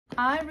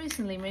I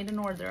recently made an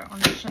order on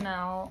the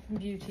Chanel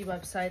beauty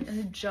website and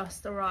it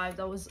just arrived.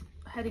 I was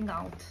heading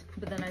out,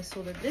 but then I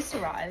saw that this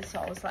arrived, so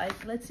I was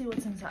like, let's see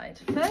what's inside.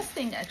 First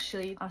thing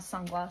actually are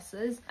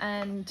sunglasses,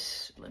 and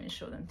let me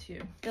show them to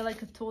you. They're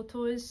like a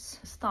tortoise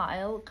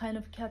style, kind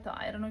of cat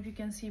eye. I don't know if you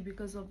can see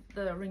because of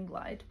the ring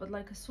light, but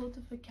like a sort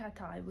of a cat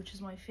eye, which is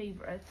my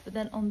favorite. But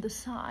then on the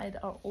side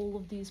are all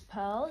of these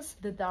pearls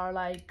that are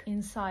like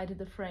inside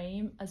the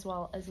frame, as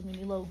well as a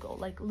mini logo.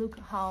 Like, look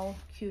how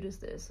cute is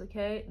this,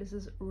 okay? This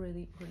is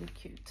really, really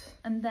cute.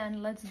 And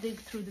then let's dig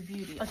through the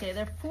beauty. Okay,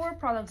 there are 4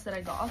 products that I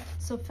got.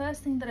 So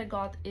first thing that I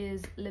got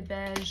is Le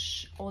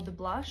Beige Eau de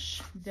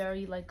Blush,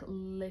 very like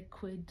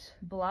liquid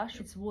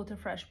blush. It's water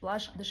fresh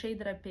blush. The shade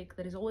that I picked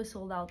that is always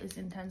sold out is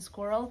Intense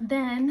Coral.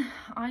 Then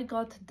I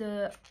got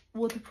the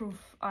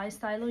waterproof eye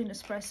stylo in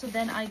espresso.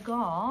 Then I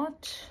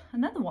got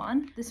another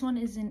one. This one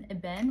is in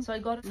Ebene. So I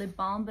got lip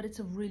balm, but it's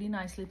a really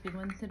nicely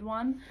pigmented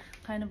one,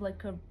 kind of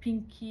like a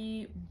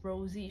pinky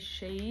rosy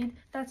shade.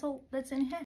 That's all that's in here.